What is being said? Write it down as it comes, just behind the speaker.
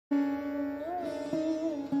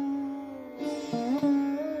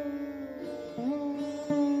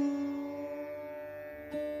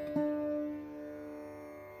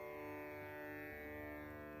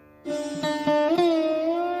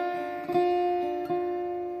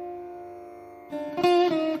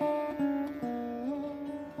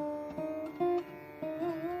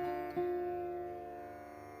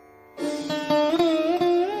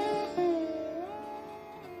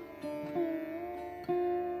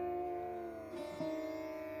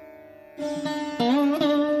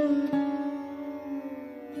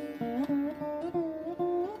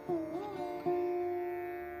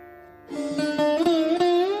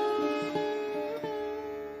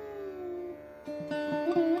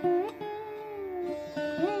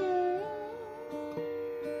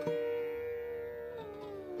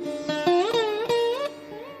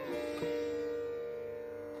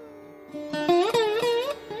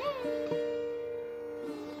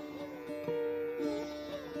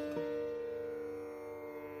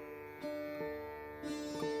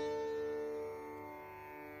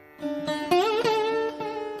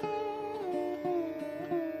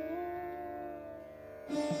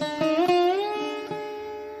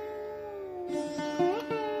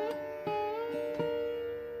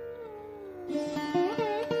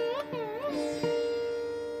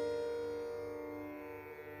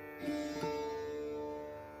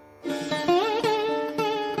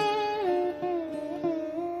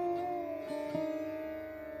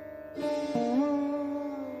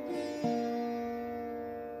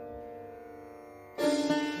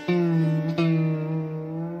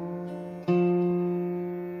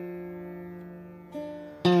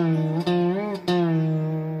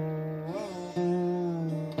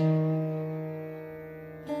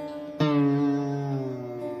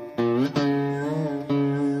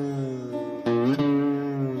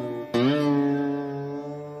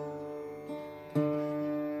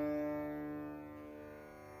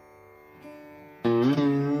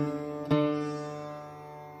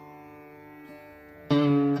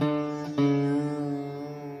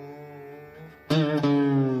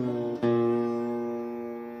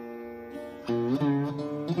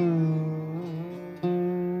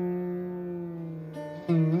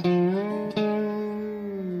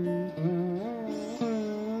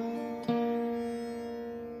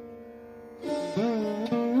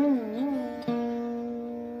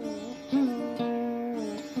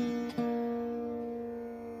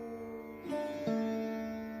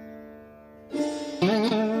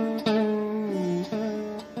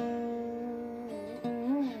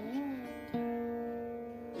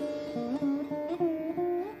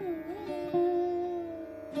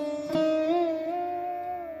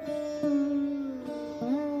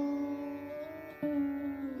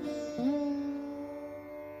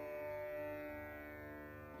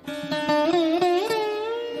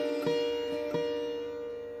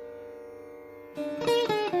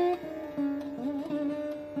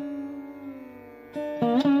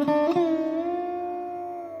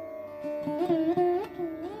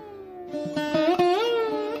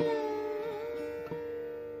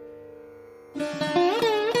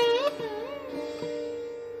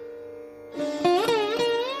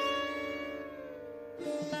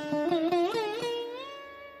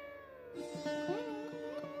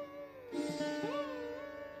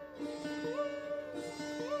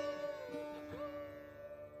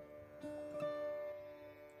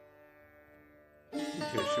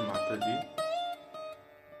Jai Shri Mataji.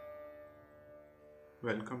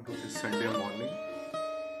 Welcome to this Sunday morning.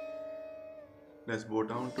 Let's bow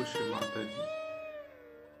down to Shri Mataji.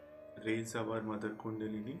 Raise our Mother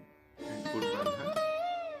Kundalini and put Bandhan.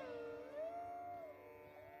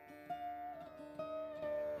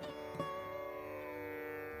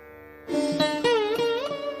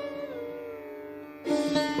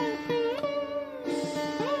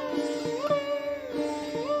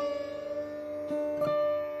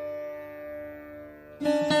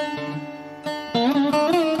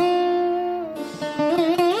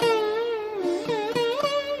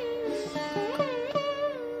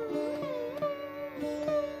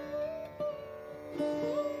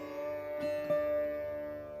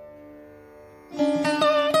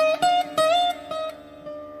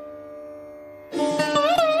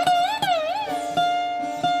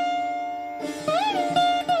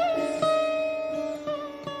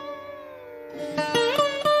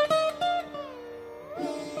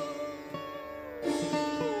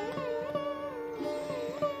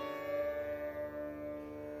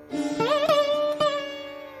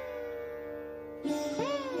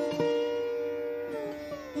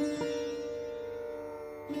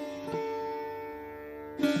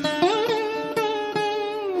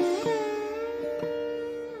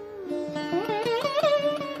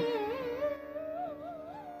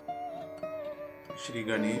 Shri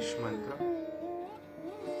Ganesh Mantra.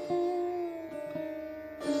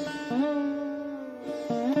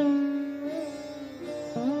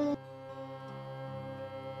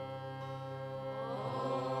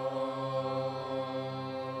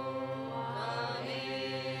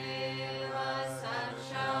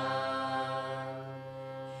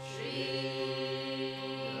 Shri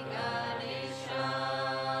Ganesha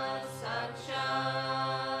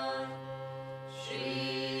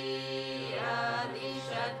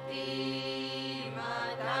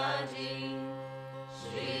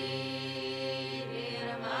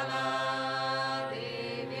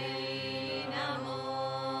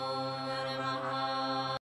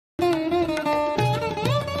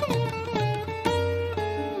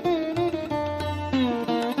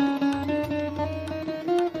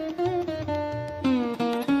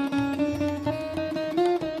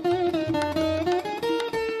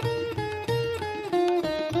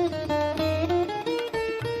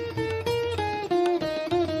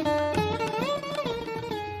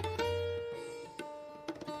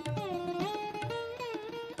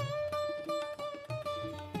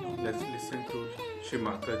let's listen to Shri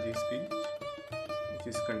Mataji's speech, which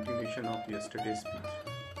is continuation of yesterday's speech.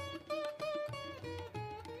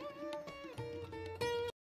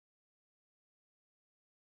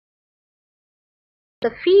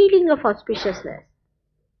 The feeling of auspiciousness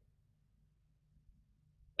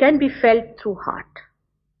can be felt through heart.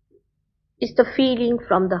 It's the feeling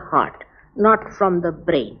from the heart, not from the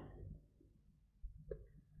brain.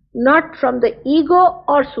 Not from the ego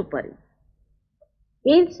or super-ego.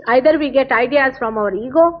 Means either we get ideas from our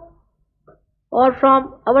ego or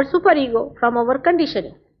from our superego, from our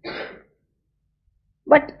conditioning.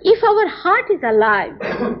 But if our heart is alive,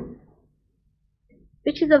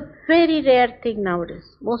 which is a very rare thing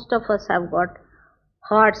nowadays, most of us have got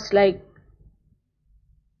hearts like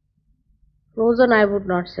frozen, I would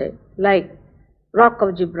not say, like Rock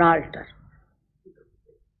of Gibraltar.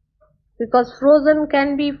 Because frozen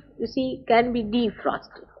can be, you see, can be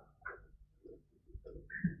defrosted.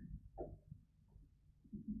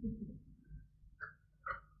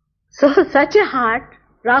 So such a heart,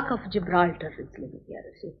 Rock of Gibraltar is living here,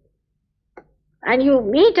 you see. And you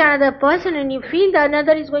meet another person and you feel the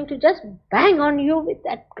another is going to just bang on you with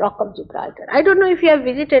that Rock of Gibraltar. I don't know if you have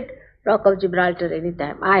visited Rock of Gibraltar any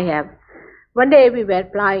time. I have. One day we were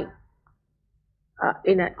flying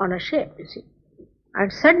on a ship, you see.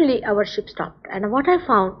 And suddenly our ship stopped. And what I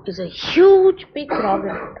found is a huge big rock.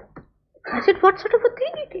 I said, what sort of a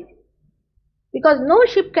thing it is? Because no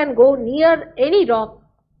ship can go near any rock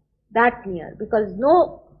that near, because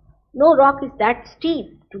no rock is that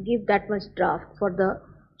steep to give that much draft for the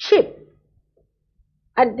ship.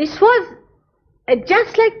 And this was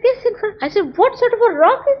just like this in front. I said, what sort of a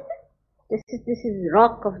rock is this? This is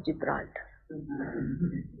Rock of Gibraltar.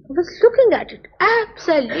 I was looking at it,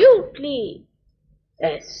 absolutely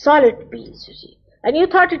a solid piece, you see. And you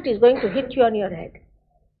thought it is going to hit you on your head.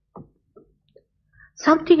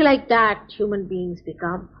 Something like that human beings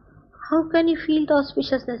become. How can you feel the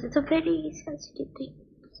auspiciousness? It's a very sensitive thing.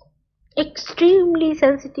 Extremely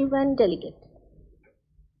sensitive and delicate.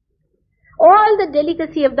 All the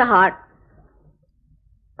delicacy of the heart,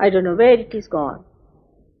 I don't know where it is gone.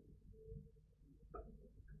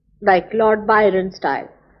 Like Lord Byron style.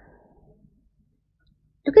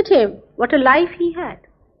 Look at him, what a life he had.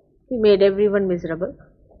 He made everyone miserable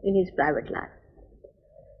in his private life.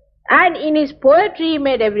 And in his poetry he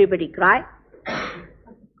made everybody cry.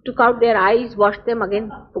 Took out their eyes, washed them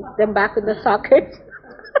again, put them back in the sockets.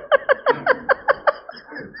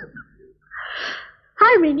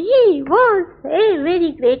 I mean, he was a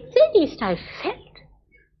very great sadist, I felt.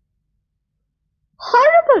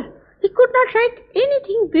 Horrible. He could not write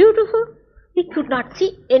anything beautiful. He could not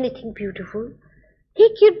see anything beautiful. He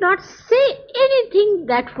could not say anything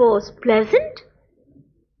that was pleasant.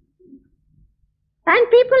 And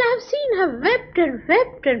people have seen have wept and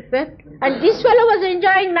wept and wept. And this fellow was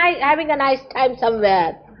enjoying having a nice time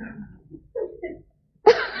somewhere.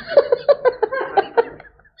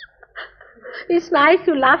 It's nice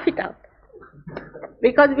to laugh it out.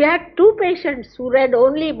 Because we had two patients who read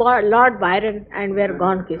only Lord Byron and were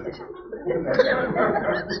gone cases.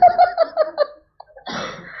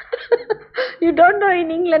 You don't know,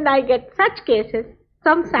 in England I get such cases,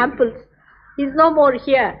 some samples. He's no more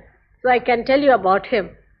here. So I can tell you about him.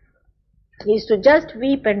 He used to just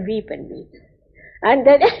weep and weep and weep. And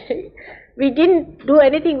then we didn't do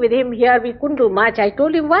anything with him here. We couldn't do much. I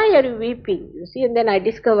told him, why are you weeping? You see, and then I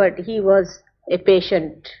discovered he was a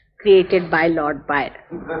patient created by Lord Byron.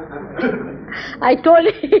 I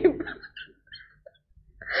told him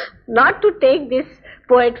not to take this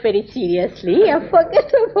poet very seriously. I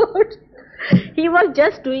forget about it. He was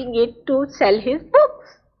just doing it to sell his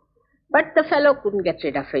books. But the fellow couldn't get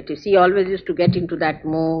rid of it. You see, he always used to get into that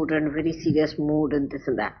mood and very serious mood and this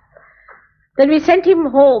and that. Then we sent him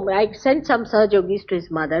home. I sent some Sahajogis to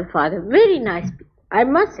his mother and father. Very nice people. I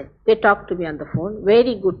must say, they talked to me on the phone.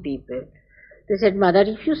 Very good people. They said, Mother,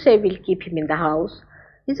 if you say we'll keep him in the house,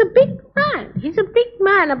 he's a big man. He's a big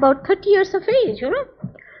man, about 30 years of age, you know.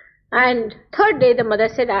 And third day the mother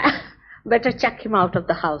said, better chuck him out of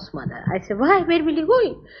the house, Mother. I said, why? Where will he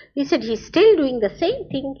go? He said, he's still doing the same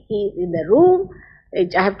thing. He's in the room. I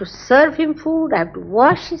have to serve him food. I have to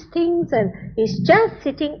wash his things. And he's just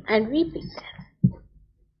sitting and weeping.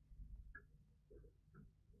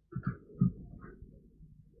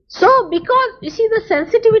 So, because, you see, the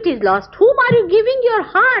sensitivity is lost. Whom are you giving your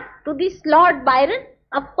heart? To this Lord Byron,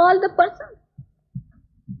 of all the persons?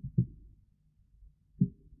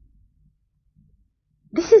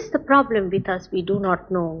 This is the problem with us. We do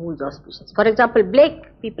not know who's auspicious. For example,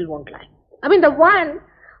 Blake, people won't like. I mean, the one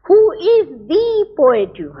who is the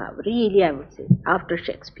poet you have, really, I would say, after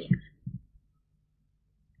Shakespeare.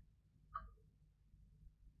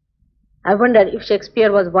 I wonder if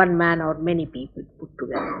Shakespeare was one man or many people put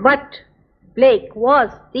together. But Blake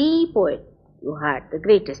was the poet you had, the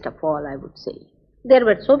greatest of all, I would say. There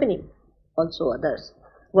were so many also others.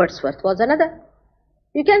 Wordsworth was another.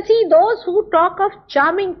 You can see those who talk of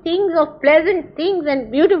charming things, of pleasant things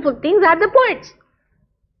and beautiful things are the poets.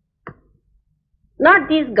 Not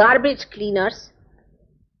these garbage cleaners.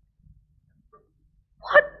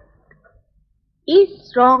 What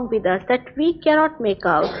is wrong with us that we cannot make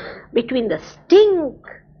out between the stink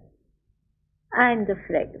and the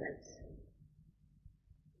fragrance?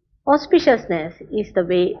 Auspiciousness is the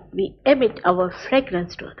way we emit our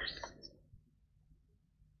fragrance to others.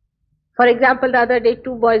 For example, the other day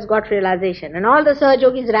 2 boys got realization and all the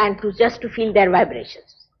Sahajogis ran to just to feel their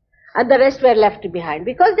vibrations. And the rest were left behind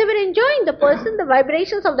because they were enjoying the person, the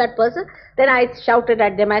vibrations of that person. Then I shouted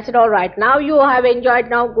at them, I said, all right, now you have enjoyed,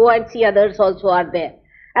 now go and see others also are there.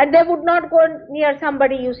 And they would not go near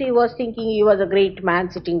somebody, you see, who was thinking he was a great man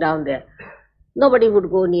sitting down there. Nobody would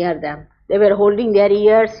go near them. They were holding their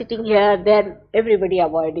ears, sitting here, there, everybody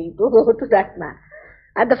avoiding to go to that man.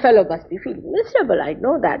 And the fellow must be feeling miserable, I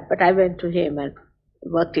know that, but I went to him and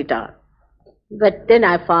worked it out. But then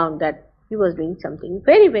I found that he was doing something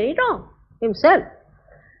very, very wrong himself.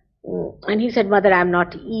 And he said, Mother, I am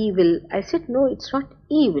not evil. I said, no, it's not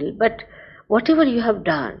evil, but whatever you have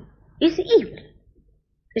done is evil.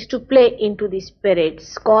 Is to play into the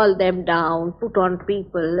spirits, call them down, put on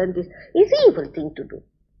people, and this is evil thing to do.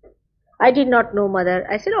 I did not know, Mother.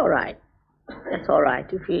 I said, all right, that's all right.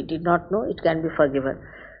 If you did not know, it can be forgiven.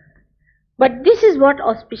 But this is what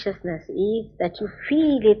auspiciousness is, that you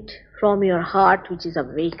feel it from your heart which is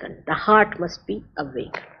awakened. The heart must be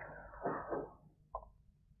awakened.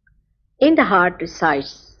 In the heart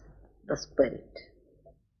resides the spirit,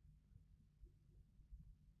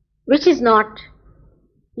 which is not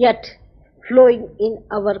yet flowing in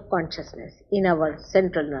our consciousness, in our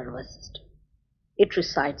central nervous system. It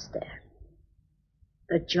resides there.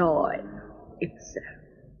 The joy itself.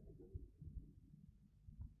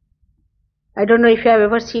 I don't know if you have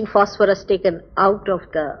ever seen phosphorus taken out of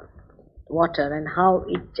the water and how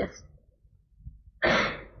it just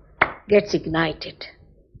gets ignited.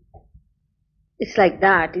 It's like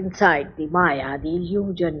that inside the Maya, the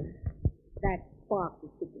illusion, that spark is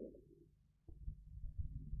sitting.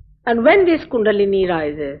 And when this Kundalini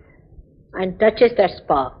rises and touches that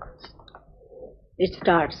spark, it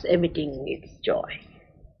starts emitting its joy,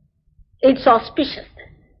 its auspiciousness.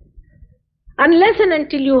 Unless and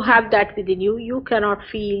until you have that within you, you cannot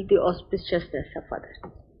feel the auspiciousness of others.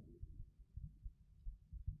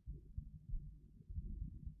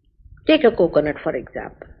 Take a coconut, for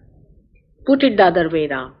example. Put it the other way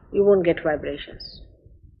around, you won't get vibrations.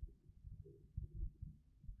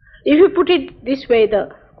 If you put it this way, the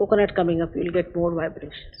coconut coming up, you'll get more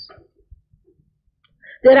vibrations.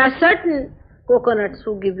 There are certain coconuts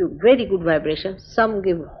who give you very good vibrations, some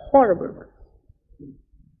give horrible ones.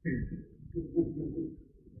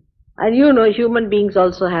 And you know, human beings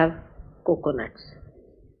also have coconuts.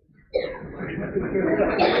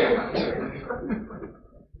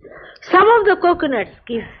 Some of the coconuts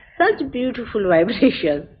give such beautiful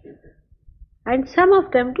vibrations, and some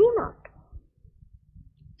of them do not.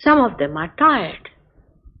 Some of them are tired.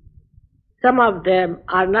 Some of them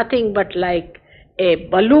are nothing but like a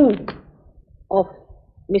balloon of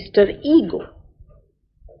Mr. Ego.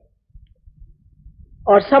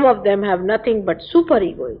 Or some of them have nothing but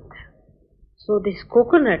superego in them. So this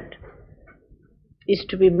coconut is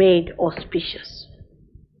to be made auspicious.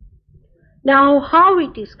 Now, how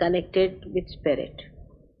it is connected with spirit?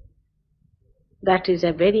 That is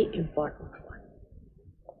a very important one.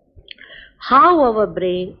 How our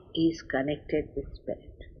brain is connected with spirit.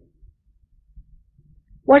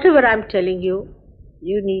 Whatever I am telling you,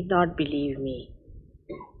 you need not believe me,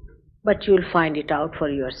 but you will find it out for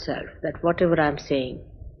yourself that whatever I am saying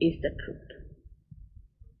is the truth.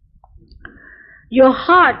 Your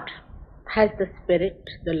heart has the spirit,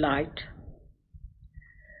 the light,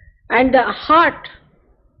 and the heart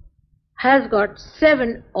has got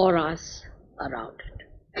 7 auras around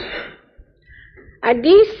it. And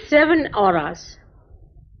these 7 auras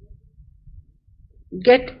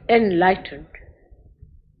get enlightened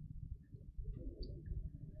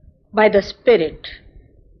by the spirit.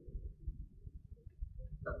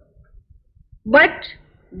 But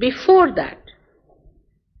before that,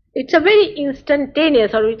 it's a very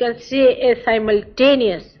instantaneous, or we can say a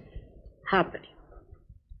simultaneous happening.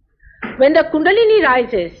 When the Kundalini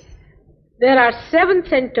rises, there are 7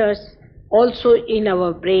 centers also in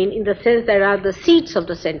our brain, in the sense there are the seats of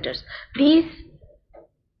the centers. These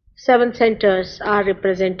 7 centers are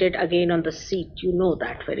represented again on the seat, you know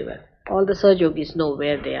that very well. All the Sahaja Yogis know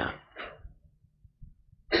where they are.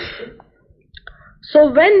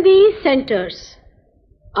 So when these centers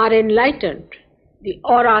are enlightened, the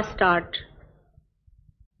aura start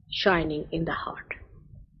shining in the heart.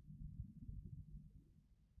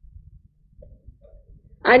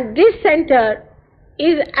 And this center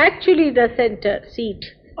is actually the center seat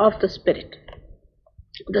of the spirit.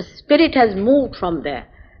 The spirit has moved from there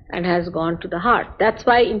and has gone to the heart. That's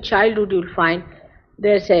why in childhood you'll find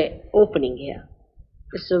there's a opening here.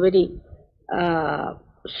 It's a very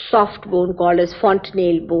soft bone called as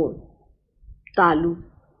fontanelle bone. Talu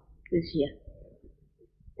is here.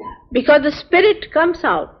 Because the spirit comes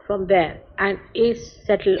out from there and is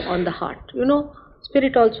settled on the heart. You know,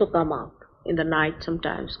 spirit also come out in the night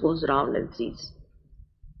sometimes, goes around and sees.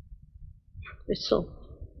 It's so.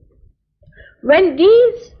 When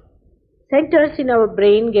these centers in our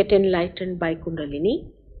brain get enlightened by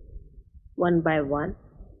Kundalini, one by one,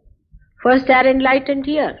 first they are enlightened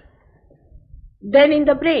here, then in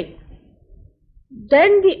the brain,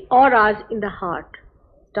 then the auras in the heart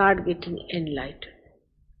start getting enlightened.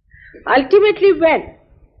 Ultimately, when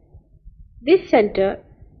this center,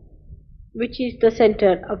 which is the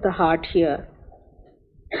center of the heart here,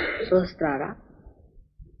 Sahasrara,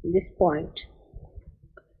 this point,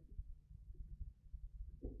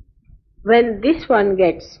 when this one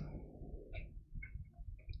gets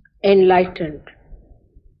enlightened,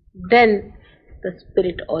 then the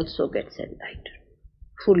spirit also gets enlightened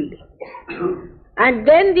fully. And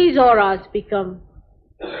then these auras become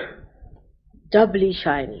doubly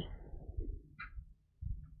shiny.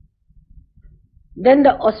 Then the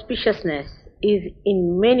auspiciousness is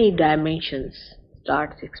in many dimensions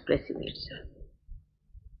starts expressing itself.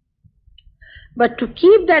 But to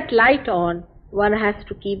keep that light on, one has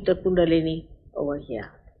to keep the Kundalini over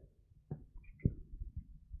here.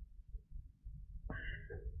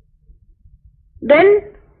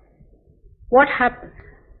 Then what happens?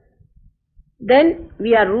 Then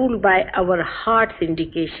we are ruled by our heart's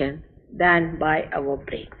indication than by our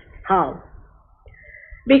brain. How?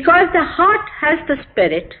 Because the heart has the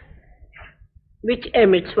spirit which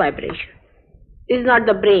emits vibration. It is not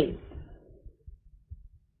the brain.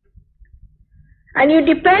 And you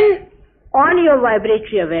depend on your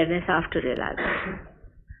vibratory awareness after realization.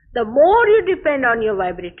 The more you depend on your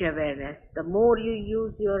vibratory awareness, the more you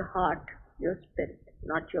use your heart, your spirit,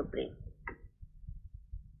 not your brain.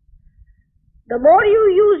 The more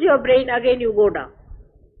you use your brain, again you go down.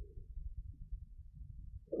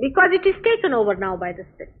 Because it is taken over now by the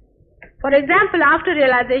spirit. For example, after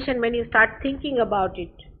realization, when you start thinking about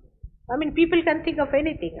it, people can think of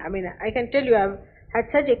anything. I can tell you, I've had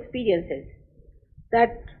such experiences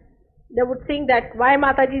that they would think that why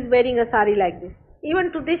Mataji is wearing a sari like this.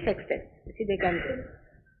 Even to this extent, you see, they can do.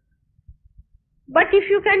 But if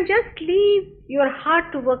you can just leave your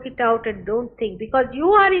heart to work it out and don't think, because you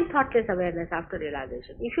are in thoughtless awareness after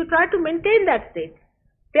realization. If you try to maintain that state,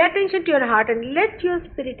 pay attention to your heart and let your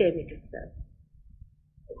spirit emit itself,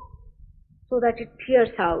 so that it clears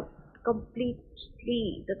out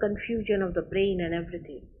completely the confusion of the brain and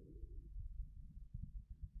everything.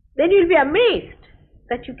 Then you'll be amazed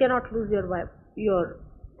that you cannot lose your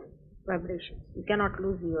vibrations. You cannot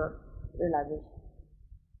lose your realization.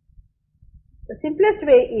 The simplest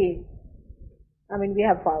way is, we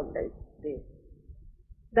have found this,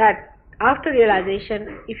 that after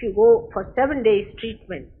realization, if you go for 7 days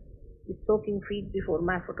treatment with soaking feet before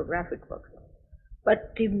my photograph, it works.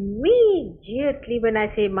 But immediately when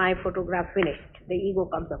I say my photograph finished, the ego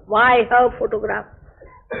comes up. Why her photograph?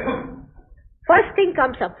 First thing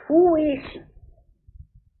comes up, who is she?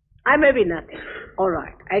 I may be nothing.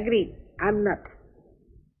 Alright, agreed, I'm nothing.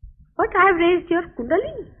 But I have raised your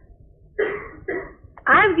Kundalini.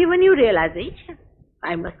 I have given you realization.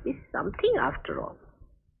 I must be something after all.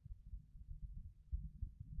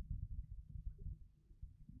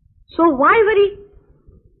 So why worry?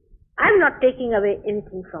 I'm not taking away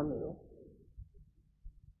anything from you.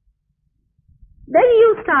 Then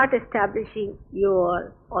you start establishing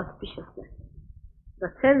your auspiciousness, the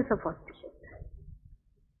sense of auspiciousness.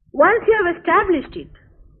 Once you have established it,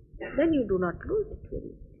 then you do not lose it very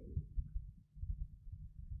easily.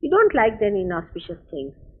 You don't like then inauspicious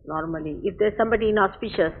things normally. If there's somebody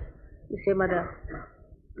inauspicious, you say, Mother,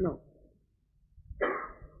 no,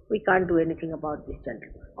 we can't do anything about this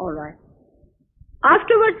gentleman. Alright.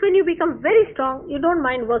 Afterwards, when you become very strong, you don't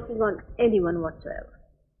mind working on anyone whatsoever.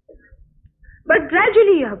 But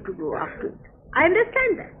gradually you have to go up to it. I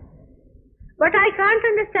understand that. But I can't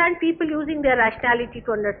understand people using their rationality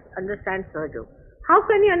to understand Sahaja. How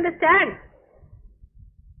can you understand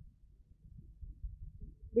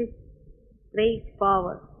this great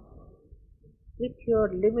power with your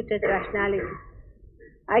limited rationality.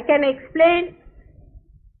 I can explain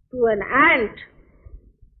to an ant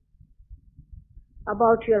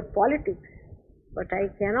about your politics, but I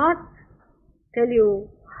cannot tell you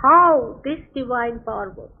how this divine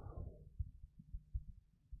power works.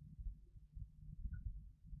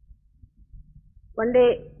 One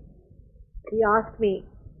day he asked me,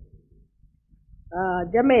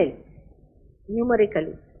 Jamil,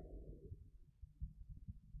 numerically,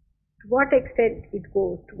 to what extent it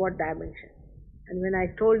goes, to what dimension? And when I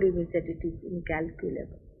told him, he said it is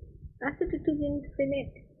incalculable. I said it is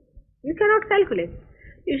infinite. You cannot calculate.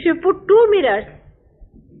 If you put two mirrors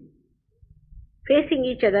facing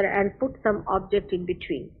each other and put some object in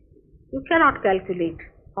between, you cannot calculate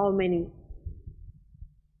how many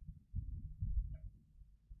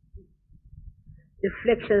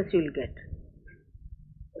reflections you will get.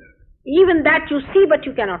 Even that you see, but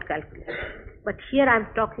you cannot calculate. But here I am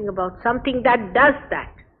talking about something that does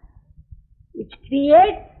that, which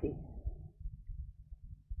creates it.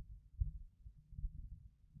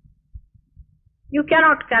 You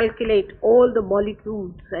cannot calculate all the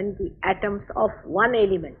molecules and the atoms of one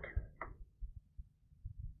element.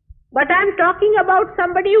 But I am talking about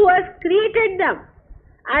somebody who has created them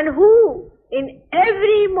and who in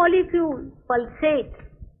every molecule pulsates.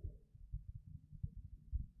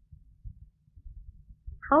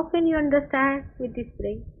 How can you understand with this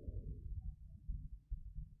brain?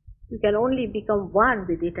 You can only become one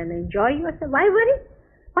with it and enjoy yourself. Why worry?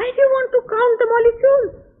 Why do you want to count the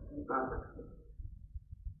molecules?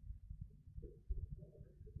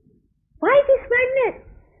 Why this madness?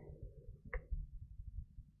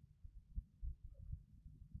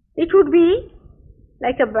 It would be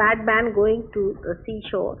like a bad man going to the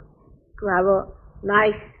seashore to have a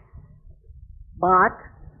nice bath,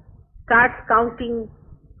 starts counting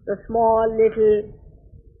the small little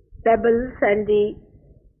pebbles and the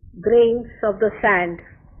grains of the sand.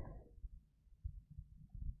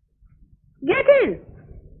 Get in,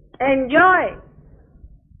 enjoy.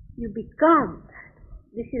 You become.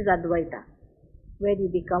 This is Advaita, where you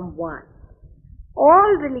become one.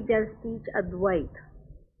 All religions teach Advaita.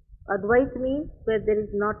 Advaita means where there is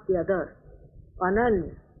not the other.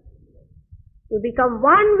 Ananya. You become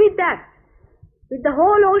one with that. With the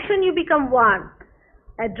whole ocean you become one.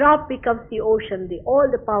 A drop becomes the ocean. All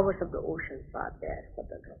the powers of the oceans are there for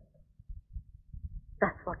the drop.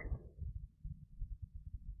 That's what it is.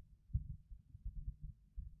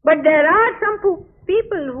 But there are some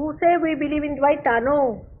people who say we believe in Dvaita.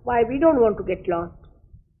 No, why? We don't want to get lost.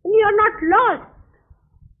 And you are not lost.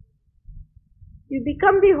 You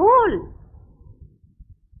become the whole.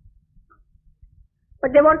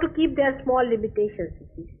 But they want to keep their small limitations, you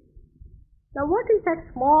see. Now what is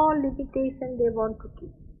that small limitation they want to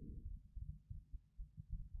keep?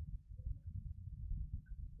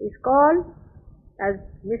 It's called as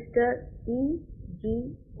Mr.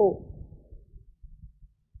 EGO.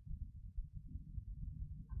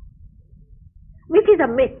 Which is a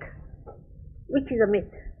myth. Which is a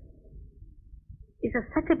myth. It's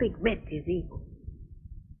such a big myth, is ego.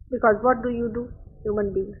 Because what do you do,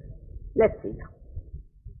 human beings? Let's see now.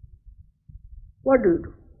 What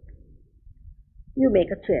do? You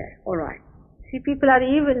make a chair, alright. See, people are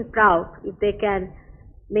even proud if they can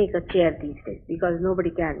make a chair these days, because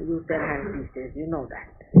nobody can use their hands these days, you know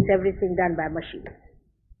that. It's everything done by machines.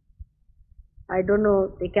 I don't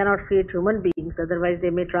know, they cannot create human beings, otherwise they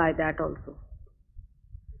may try that also.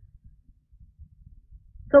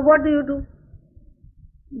 So what do?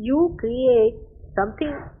 You create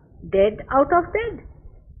something dead out of dead.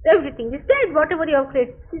 Everything is dead. Whatever you have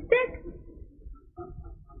created is dead.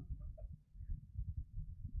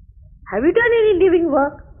 Have you done any living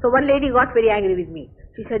work? So one lady got very angry with me.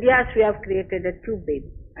 She said, yes, we have created a tube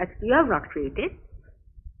baby. I said, you have not created.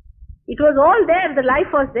 It was all there. The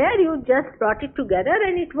life was there. You just brought it together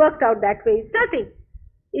and it worked out that way. It's nothing.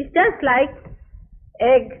 It's just like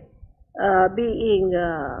egg being,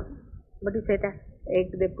 what do you say that?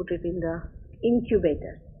 Egg, they put it in the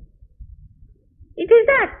incubator. It is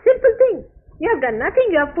that simple thing. You have done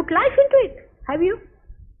nothing. You have put life into it. Have you?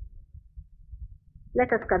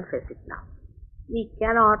 Let us confess it now. We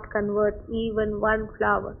cannot convert even one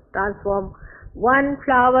flower, transform one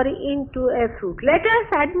flower into a fruit. Let us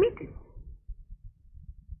admit it.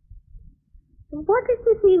 What is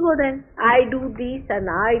this ego then? I do this and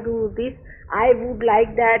I do this. I would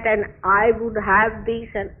like that and I would have this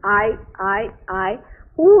and I.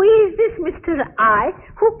 Who is this Mr. I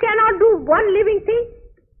who cannot do one living thing?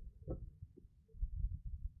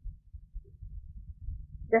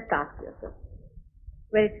 Just ask yourself.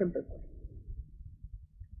 Very simple question.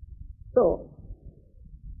 So,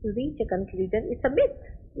 to reach a conclusion, it's a myth.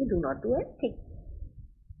 We do not do anything.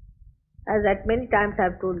 As at many times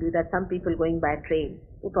I have told you that some people going by train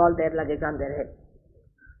put all their luggage on their head.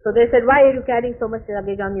 So they said, why are you carrying so much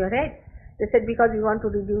luggage on your head? They said, because we want to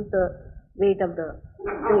reduce the weight of the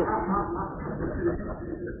train.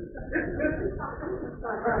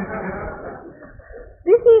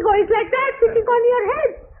 This ego is like that, sitting on your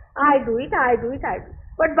head. I do it.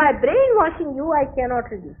 But by brainwashing you, I cannot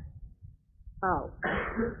reduce. How?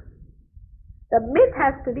 The myth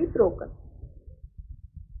has to be broken.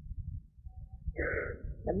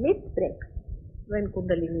 The myth breaks when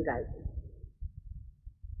Kundalini rises.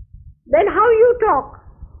 Then how you talk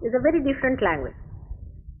is a very different language.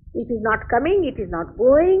 It is not coming, it is not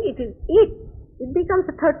going, it is it. It becomes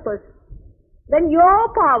a third person. Then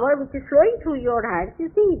your power which is flowing through your hands, you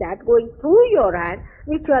see that going through your hand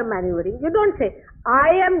which you are maneuvering. You don't say,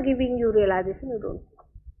 I am giving you realization, you don't.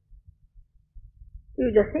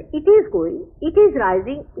 You just say, it is going, it is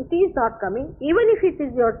rising, it is not coming. Even if it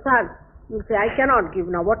is your son, you say, I cannot give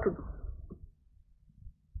now, what to do?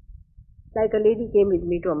 Like a lady came with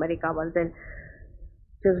me to America once and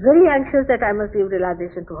she was very anxious that I must give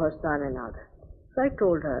realization to her son and all that. So I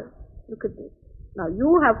told her, look at this. Now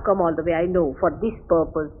you have come all the way, I know, for this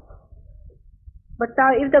purpose. But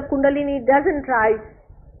now if the Kundalini doesn't rise,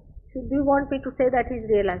 do you want me to say that he's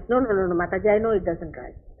realized? No, Mataji, I know it doesn't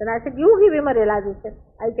rise. Then I said, you give him a realization.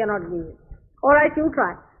 I cannot give it. Alright, you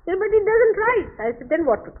try. Said, but it doesn't rise. I said, then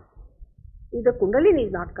what to do? If the Kundalini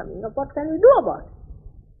is not coming up, what can we do about it?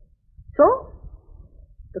 So,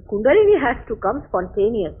 the Kundalini has to come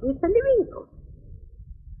spontaneously. It's a living process.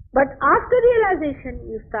 But after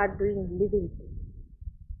realization, you start doing living things.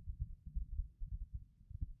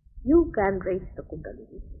 You can raise the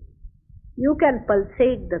Kundalini. You can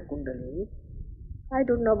pulsate the Kundalini. I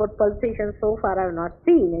don't know about pulsation, so far I have not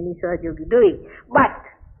seen any Sahaja Yogi doing, but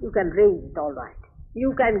you can raise it all right.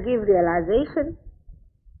 You can give realization.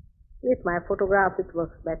 With my photograph it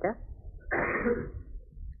works better.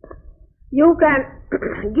 You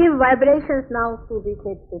can give vibrations now to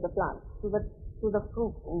the plant, to the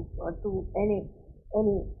fruit or to any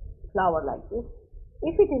flower like this.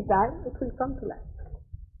 If it is done, it will come to life.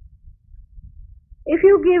 If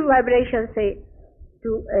you give vibration, say,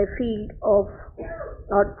 to a field of,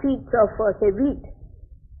 or seeds of, say, wheat,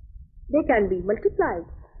 they can be multiplied.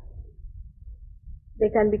 They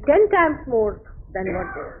can be 10 times more than what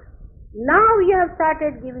they are. Now you have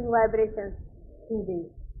started giving vibrations to the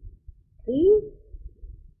trees,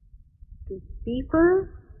 to people.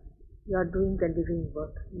 You are doing the living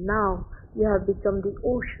work. Now you have become the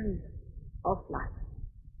ocean of life.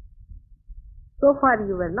 So far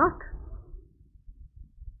you were not.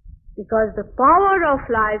 Because the power of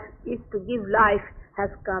life is to give life has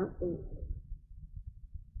come in.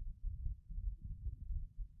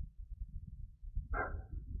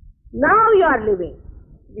 Now you are living.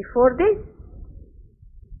 Before this,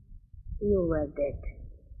 you were dead.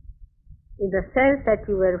 In the sense that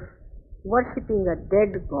you were worshipping a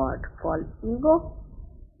dead God called ego.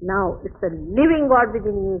 Now it's a living God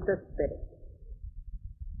within you, is the spirit.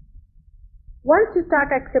 Once you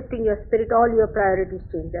start accepting your spirit, all your priorities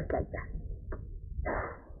change just like that.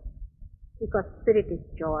 Because spirit is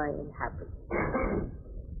joy and happiness.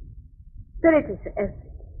 Spirit is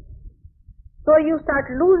everything. So you start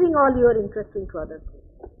losing all your interest into other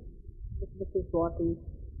things. This is what is.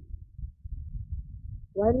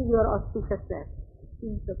 When your auspiciousness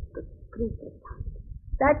is of the greatest height,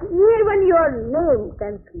 that even your name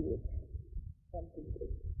can create something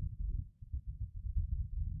great.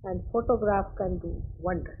 And photograph can do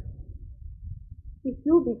wonders. If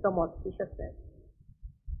you become auspiciousness,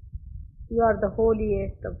 you are the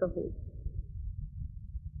holiest of the holy.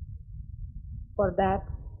 For that,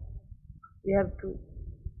 we have to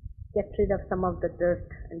get rid of some of the dirt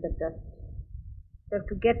and the dust. We have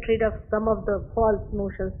to get rid of some of the false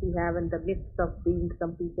notions we have and the myths of being.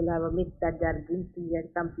 Some people have a myth that they are guilty, and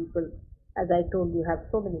some people, as I told you, have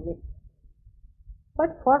so many myths.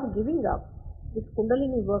 But for giving up, this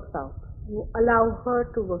Kundalini works out. You allow her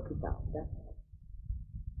to work it out. That's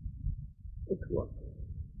it. It works.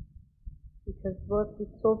 It has worked with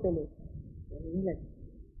so many in England.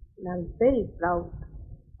 And I'm very proud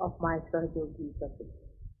of my Sahaja Yogis of it.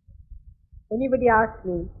 Anybody asks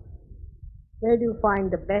me, where do you find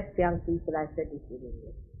the best young people? I said, it's in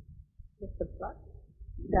India. Just a plot.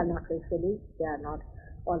 They are not racialists, they are not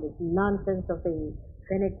all this nonsense of the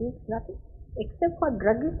fanatics, nothing. Except for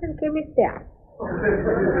druggists and chemists, they are.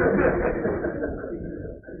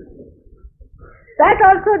 That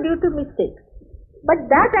also due to mistakes. But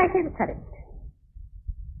that I can correct.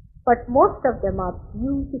 But most of them are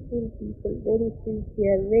beautiful people, very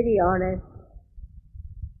sincere, very honest,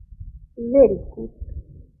 very good.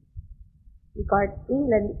 Because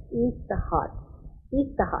England is the heart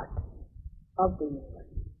of the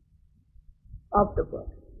universe, of the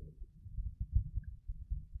world.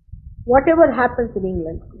 Whatever happens in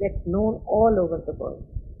England gets known all over the world.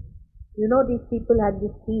 You know, these people had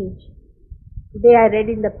this siege. Today I read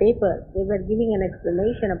in the paper, they were giving an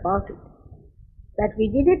explanation about it. That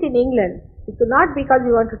we did it in England, not because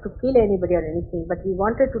we wanted to kill anybody or anything, but we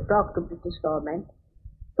wanted to talk to British government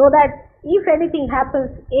so that if anything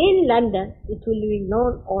happens in London, it will be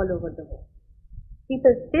known all over the world.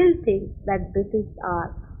 People still think that British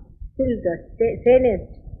are still the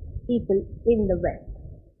sanest people in the West.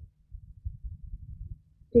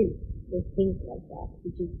 Still, they think like that,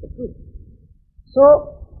 which is the truth. So,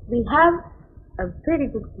 we have a very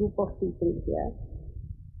good group of people here.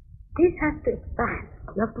 This has to expand.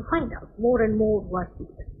 You have to find out more and more what it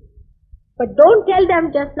is. But don't tell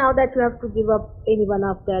them just now that you have to give up any one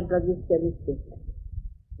of their druggist chemistry.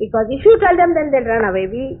 Because if you tell them, then they'll run away.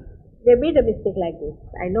 They made a mistake like this.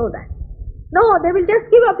 I know that. No, they will just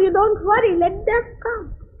give up. You don't worry. Let them come.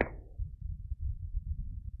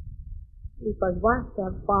 Because once they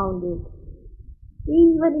have found it,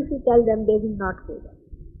 even if you tell them, they will not go there.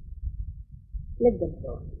 Let them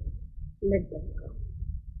go. Let them go.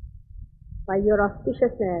 By your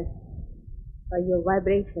auspiciousness, by your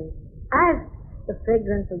vibrations, as the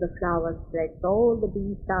fragrance of the flowers spreads, all the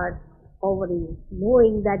bees start hovering,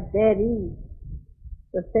 knowing that there is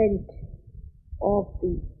the scent of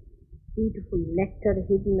the beautiful nectar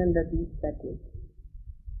hidden under these petals.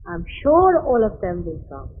 I'm sure all of them will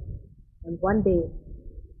come. And one day,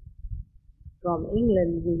 from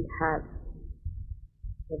England, we'll have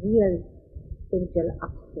the real spiritual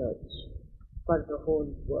upsurge for the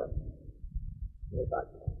whole world. May God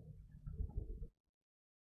bless.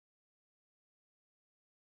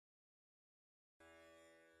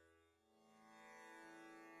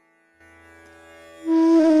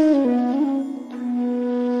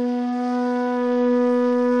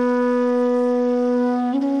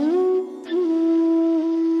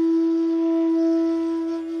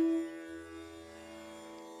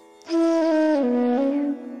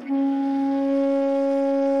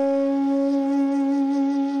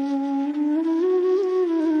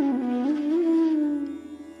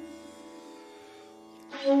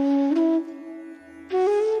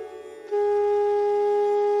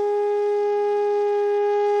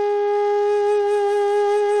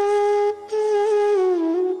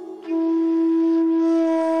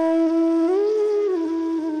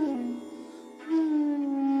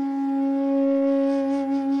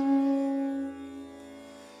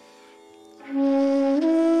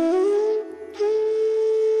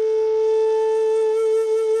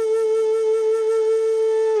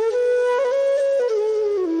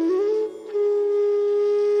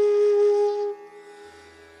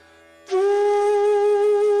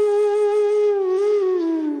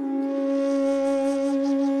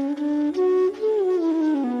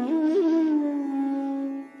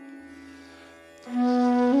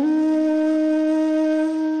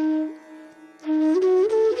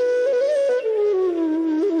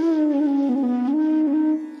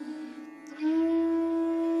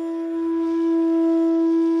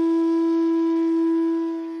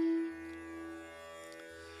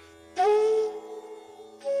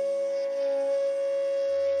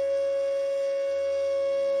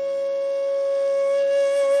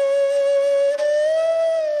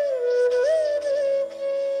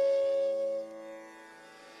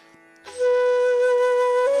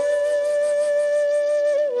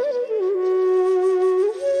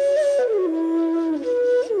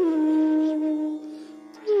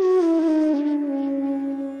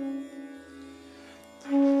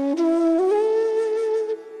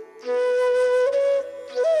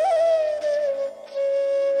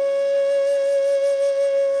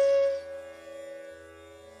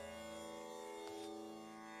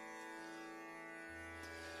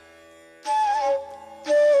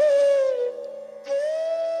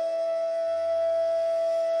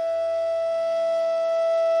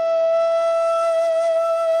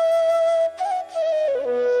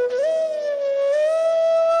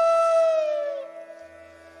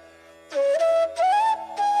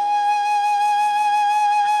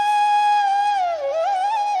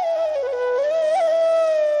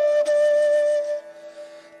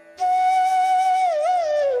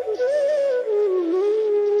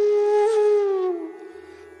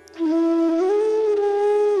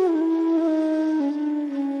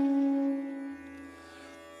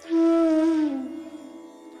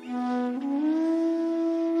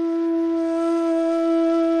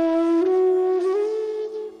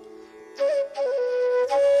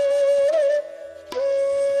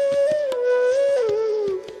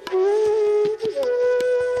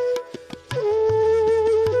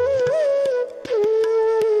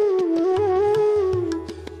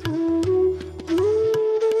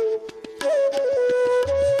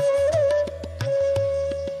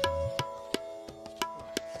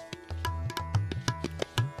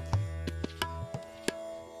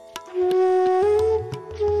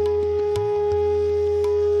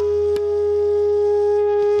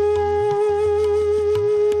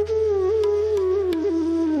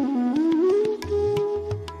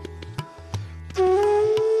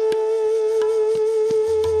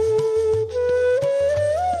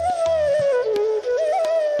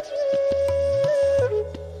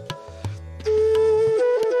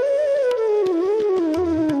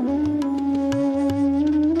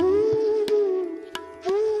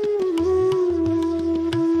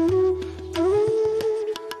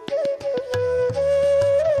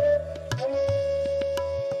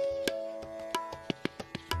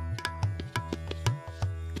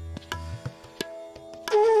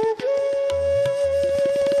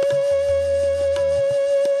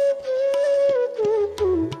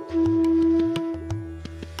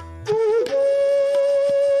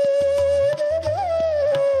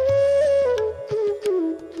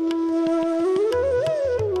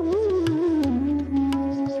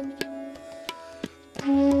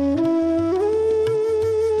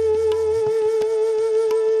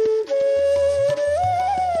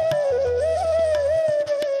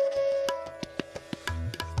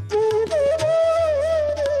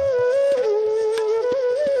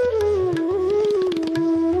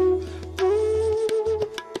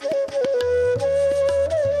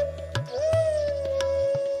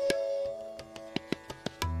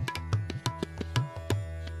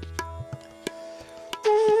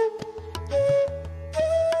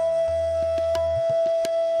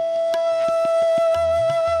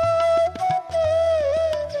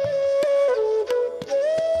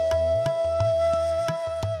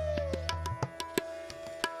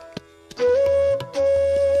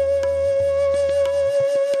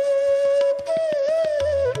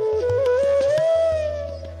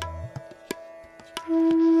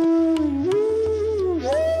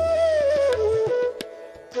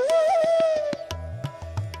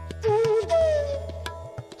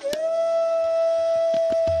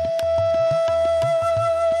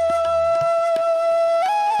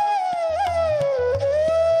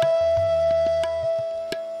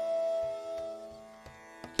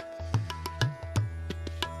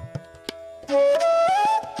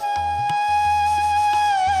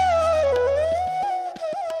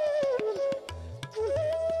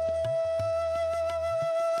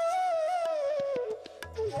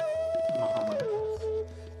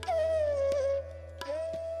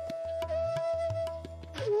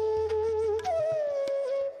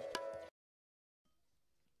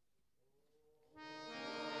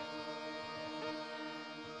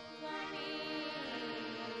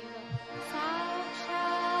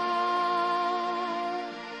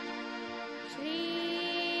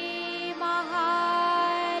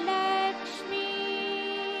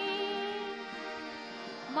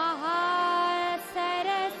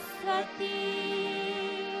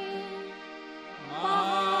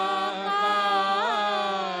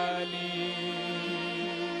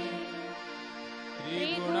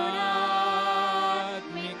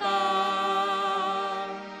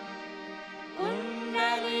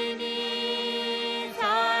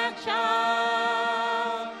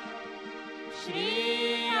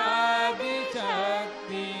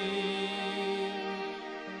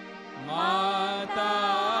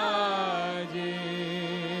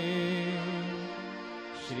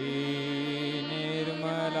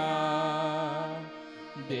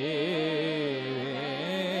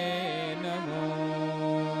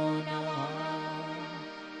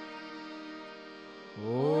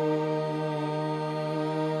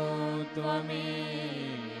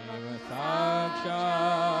 त्वमेव साक्षात्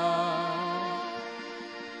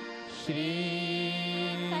श्रीकल्की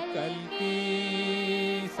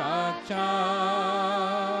साक्षात्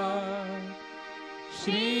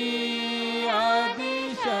श्री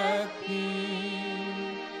आदिशक्ति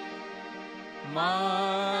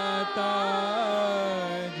माता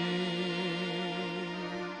जी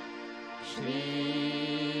श्री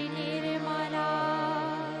निर्मला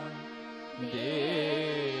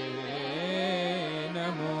देवे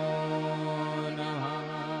नमो नमः।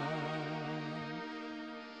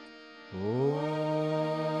 ॐ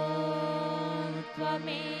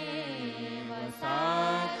त्वमेव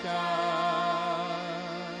साक्षात्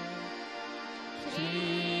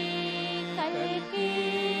श्रीकल्की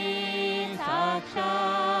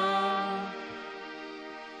साक्षात्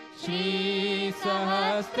श्री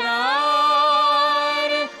सहस्रार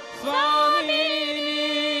स्वामिनी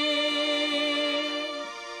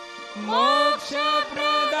मोक्ष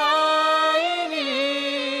प्रदायिनी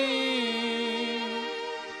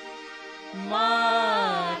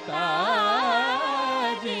माता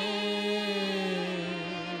जी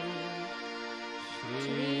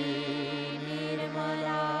श्री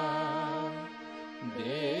निर्मला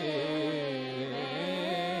देवे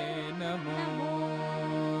नमो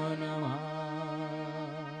नमः।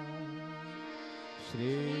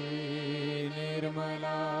 श्री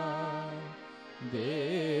निर्मला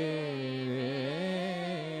देवे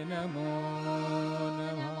नमो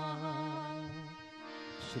नमः।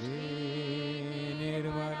 श्री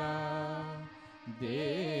निर्मला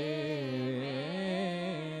देवे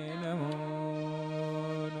नमो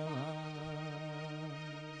नमः।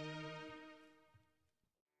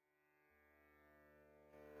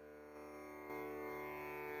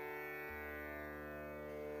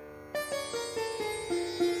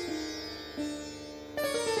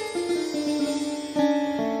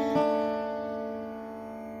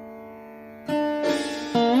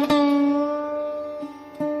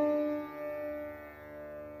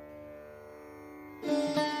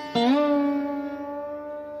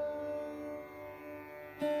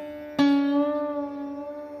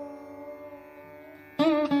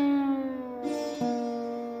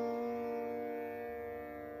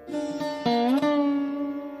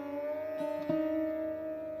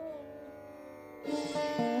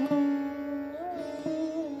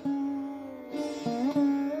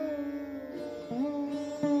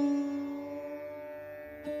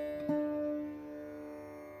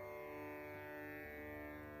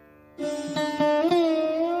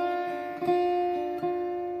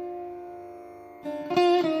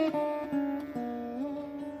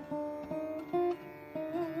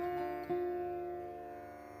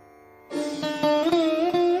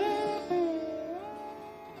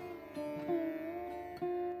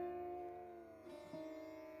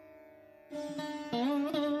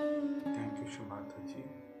 Thank you, Shamata ji,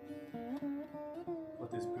 for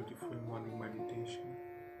this beautiful morning meditation.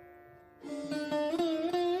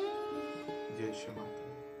 Jai Shamata.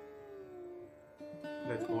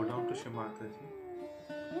 Let's go down to Shamata ji,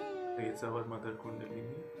 raise our Mother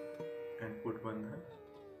Kundalini and put Bandhan.